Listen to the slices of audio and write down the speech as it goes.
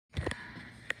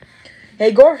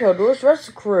Hey, Garfield, where's the rest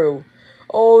of the crew?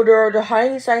 Oh, they're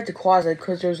hiding inside the closet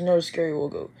because there's no scary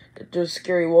logo. There's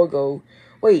scary logo.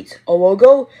 Wait, a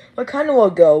logo? What kind of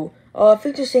logo? I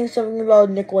think they're saying something about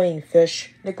Nickelodeon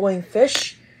fish. Nickelodeon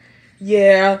fish?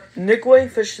 Yeah,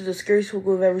 Nickelodeon fish is the scariest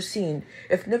logo I've ever seen.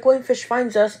 If Nickelodeon fish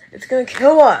finds us, it's gonna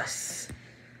kill us.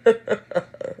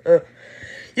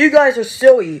 You guys are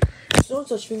silly. There's no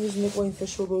such thing as Nickelodeon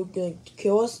fish logo gonna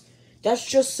kill us. That's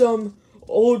just some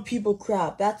old people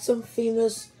crap. That's some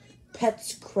famous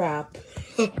pets crap.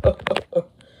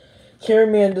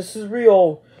 Cameraman, this is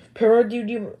real.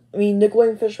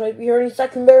 Nickelodeon fish might be here any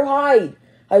second. Better hide.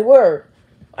 Hide where?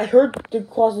 I heard the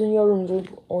closet in your room is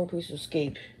the only place to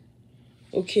escape.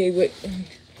 Okay, wait.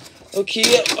 Okay,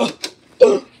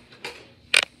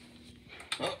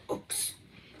 oops.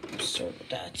 Sorry about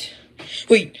that.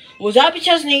 Wait, was that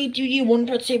because an ADD one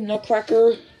pet saved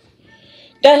Nutcracker?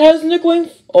 That has Nickelodeon.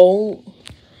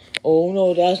 Oh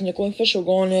no, that has Nickelodeon fish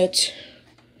logo on it.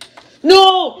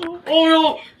 No! Oh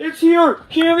no! It's here!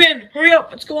 Cameraman, hurry up!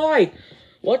 Let's go hide!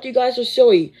 What? You guys are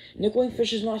silly. Nickelodeon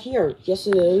fish is not here. Yes,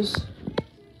 it is.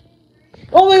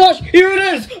 Oh my gosh! Here it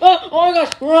is! Oh my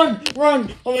gosh! Run!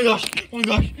 Run! Oh my gosh! Oh my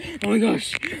gosh! Oh my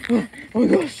gosh! Oh my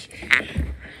gosh!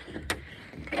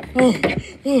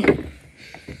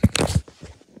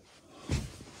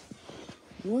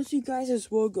 What's you guys'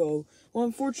 logo? Well,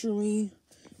 unfortunately,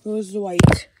 it was the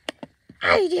white.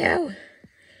 I do.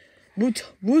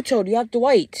 Bluto, do you have the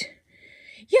white?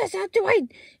 Yes, I have the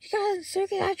white. You gotta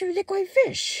circle after Nickelodeon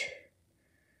fish.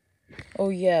 Oh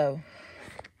yeah.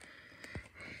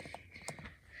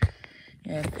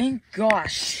 Yeah, thank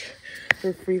gosh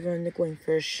for free from Nickelodeon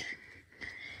fish.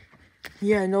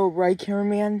 Yeah, no, right,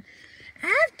 cameraman?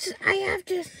 I have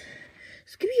to.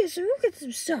 Give me some look at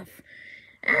some stuff.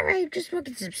 Alright, just look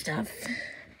at some stuff.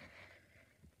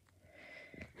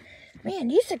 Man,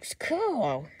 these looks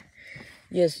cool.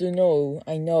 Yes, I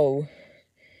know.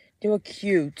 They were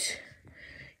cute.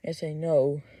 Yes, I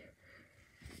know.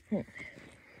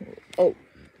 Oh.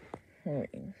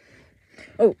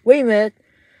 Oh, wait a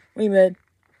minute.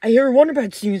 I hear Wonder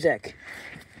Pets music.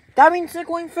 That means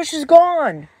Nickelodeon fish is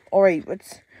gone. Alright,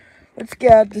 let's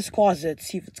get out of this closet,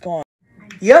 see if it's gone.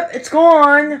 Yep, it's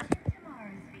gone.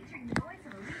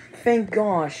 Thank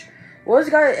gosh. What's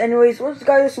the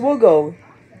guy's logo?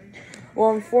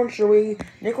 Well, unfortunately,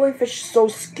 Nickelodeon fish is so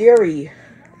scary.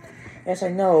 Yes, I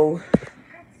know.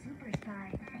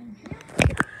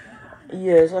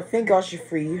 Yes, I thank gosh you're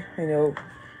free. I know.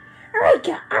 Alright,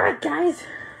 guys.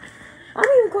 I'm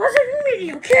even closer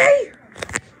meeting, okay?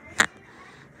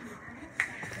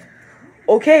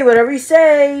 Okay, whatever you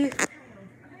say.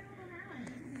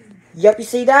 Yep, you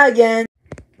say that again.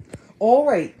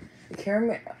 Alright,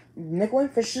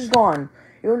 Nickelodeon fish is gone.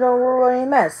 Even though we're running a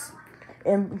mess.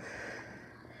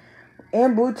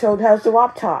 And Blue Toad has the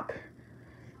laptop.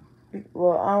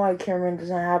 Well, I don't like cameraman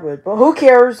doesn't have it, but who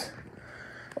cares?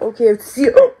 Okay, let's see.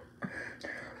 Oh.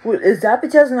 Is that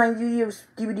because 9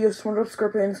 DVD of SpongeBob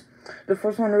SquarePants, the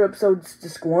first 100 episodes,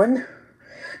 just one?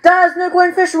 That's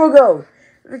Nickelodeon fish logo.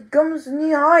 It comes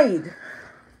knee hide.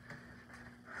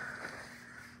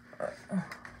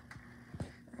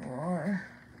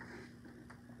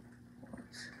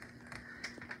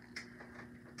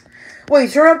 Wait,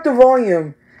 turn up the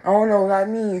volume. Oh no, not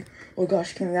me. Oh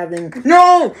gosh, can't happen.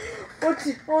 No! Oh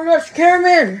my gosh,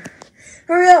 cameraman!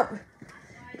 Hurry up!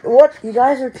 What? You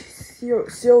guys are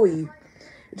silly.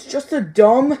 It's just a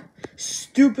dumb,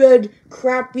 stupid,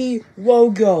 crappy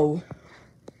logo.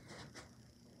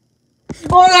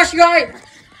 Oh my gosh, you guys!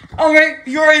 Okay,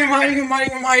 you're right, I'm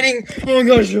hiding.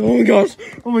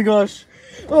 Oh my gosh.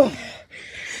 Oh.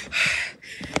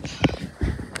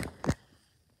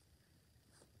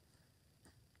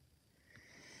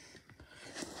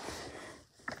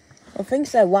 I think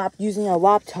that using a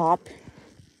laptop.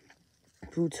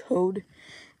 Blue Toad.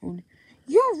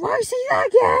 Yo, why say that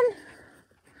again?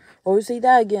 Oh, say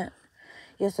that again.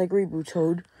 Yes, I agree, Blue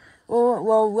Toad.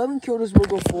 Well, let me kill this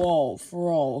logo for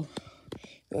all.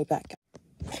 Be right back.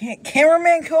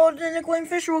 Cameraman killed the Nickelodeon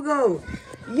fish logo.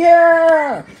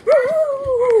 Yeah!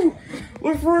 Woo!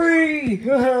 We're free!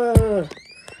 We're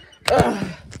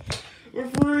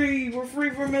free! We're free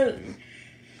from it!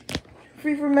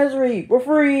 Free from misery! We're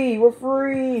free! We're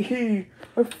free!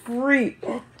 We're free!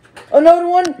 Another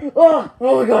one! Oh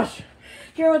my gosh!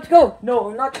 Here, let's go! No,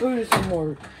 I'm not doing this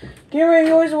anymore. Camera,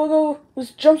 you always will go.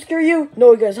 Let's jump scare you?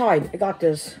 No, you guys hide. I got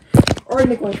this. Alright,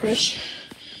 Nickelodeon fish.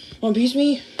 Want to piece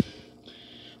me?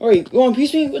 Alright, you want to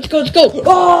piece me? Let's go!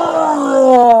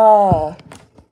 Ah!